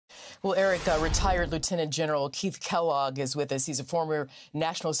Well, Eric, retired Lieutenant General Keith Kellogg is with us. He's a former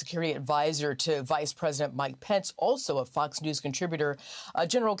national security advisor to Vice President Mike Pence, also a Fox News contributor.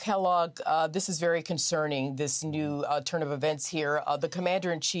 General Kellogg, this is very concerning, this new turn of events here. The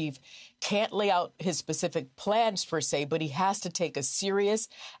commander-in-chief can't lay out his specific plans, per se, but he has to take a serious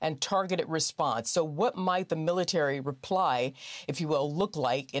and targeted response. So what might the military reply, if you will, look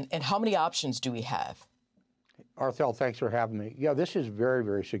like, and how many options do we have? Arthel, thanks for having me. Yeah, this is very,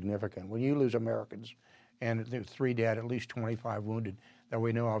 very significant. When you lose Americans, and there's 3 dead, at least 25 wounded that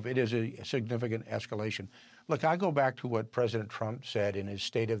we know of, it is a significant escalation. Look, I go back to what President Trump said in his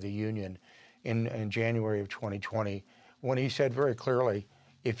State of the Union in January of 2020, when he said very clearly,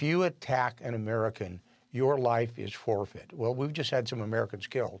 if you attack an American, your life is forfeit. Well, we've just had some Americans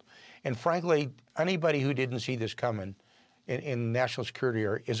killed. And frankly, anybody who didn't see this coming in national security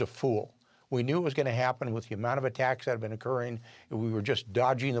area is a fool. We knew it was going to happen with the amount of attacks that have been occurring. We were just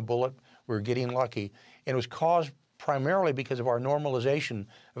dodging the bullet. We were getting lucky. And it was caused primarily because of our normalization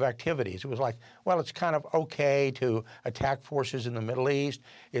of activities. It was like, well, it's kind of okay to attack forces in the Middle East.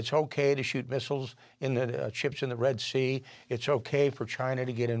 It's okay to shoot missiles in the ships in the Red Sea. It's okay for China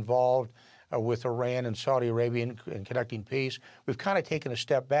to get involved with Iran and Saudi Arabia in conducting peace. We've kind of taken a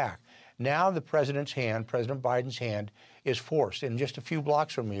step back. Now the president's hand, President Biden's hand, is forced. In just a few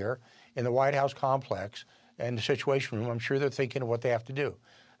blocks from here, in the White House complex and the Situation Room, I'm sure they're thinking of what they have to do.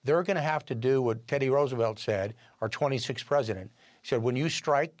 They're going to have to do what Teddy Roosevelt said, our 26th president. He said, when you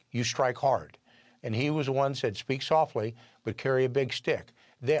strike hard. And he was the one who said, speak softly, but carry a big stick.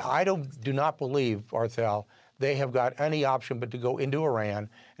 I do not believe, Arthel, they have got any option but to go into Iran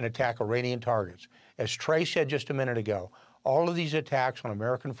and attack Iranian targets. As Trey said just a minute ago, all of these attacks on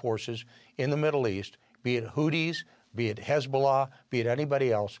American forces in the Middle East, be it Houthis, be it Hezbollah, be it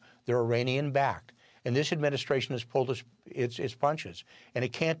anybody else, they're Iranian-backed. And this administration has pulled its punches, and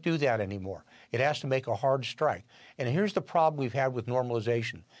it can't do that anymore. It has to make a hard strike. And here's the problem we've had with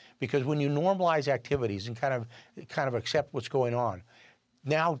normalization, because when you normalize activities and kind of accept what's going on,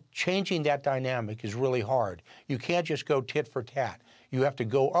 now changing that dynamic is really hard. You can't just go tit for tat. You have to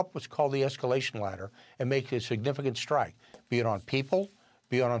go up what's called the escalation ladder and make a significant strike, be it on people,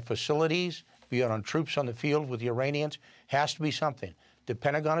 be it on facilities, be it on troops on the field with the Iranians. Has to be something. The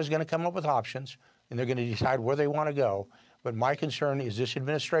Pentagon is going to come up with options, and they're going to decide where they want to go. But my concern is this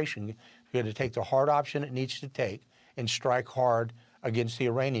administration going to take the hard option it needs to take and strike hard against the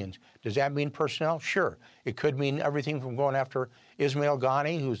Iranians. Does that mean personnel? Sure. It could mean everything from going after Ismail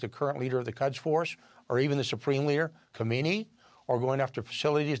Ghani, who's the current leader of the Quds Force, or even the Supreme Leader, Khomeini, or going after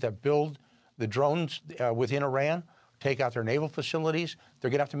facilities that build the drones within Iran, take out their naval facilities. They're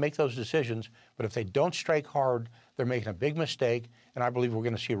going to have to make those decisions. But if they don't strike hard, they're making a big mistake, and I believe we're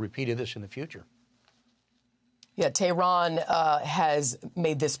going to see a repeat of this in the future. Yeah, Tehran has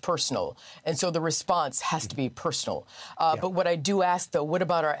made this personal, and so the response has to be personal. But what I do ask, though, what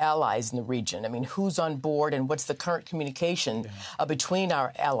about our allies in the region? I mean, who's on board, and what's the current communication between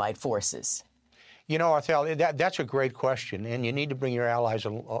our allied forces? You know, Arthel, that's a great question, and you need to bring your allies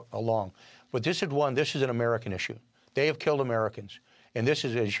along. But this is an American issue. They have killed Americans. And this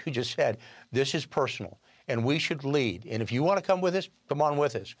is, as you just said, this is personal. And we should lead. And if you want to come with us, come on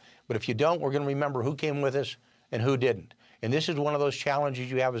with us. But if you don't, we're going to remember who came with us and who didn't. And this is one of those challenges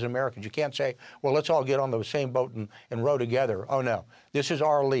you have as Americans. You can't say, well, let's all get on the same boat and row together. Oh, no. This is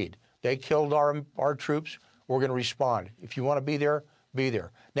our lead. They killed our troops. We're going to respond. If you want to be there, be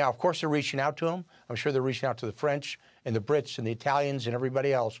there. Now, of course, they're reaching out to them. I'm sure they're reaching out to the French and the Brits and the Italians and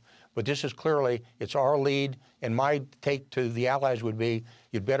everybody else. But this is clearly, it's our lead. And my take to the allies would be,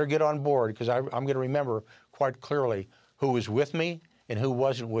 you'd better get on board, because I'm going to remember quite clearly who was with me and who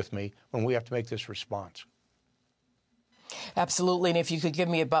wasn't with me when we have to make this response. Absolutely. And if you could give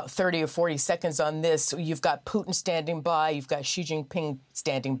me about 30 or 40 seconds on this, you've got Putin standing by, you've got Xi Jinping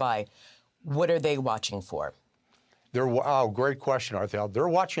standing by. What are they watching for? Great question, Arthel. They're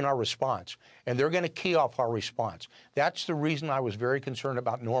watching our response, and they're going to key off our response. That's the reason I was very concerned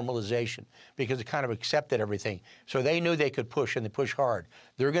about normalization, because it kind of accepted everything. So they knew they could push, and they push hard.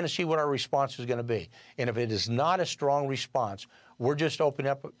 They're going to see what our response is going to be. And if it is not a strong response, we're just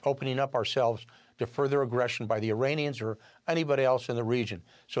opening up ourselves to further aggression by the Iranians or anybody else in the region.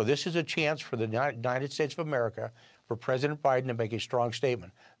 So this is a chance for the United States of America, for President Biden to make a strong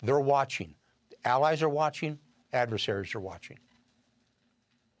statement. They're watching. Allies are watching. Adversaries are watching.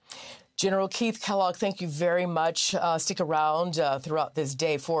 General Keith Kellogg, thank you very much. Stick around throughout this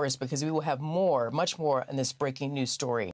day for us, because we will have more, much more in this breaking news story.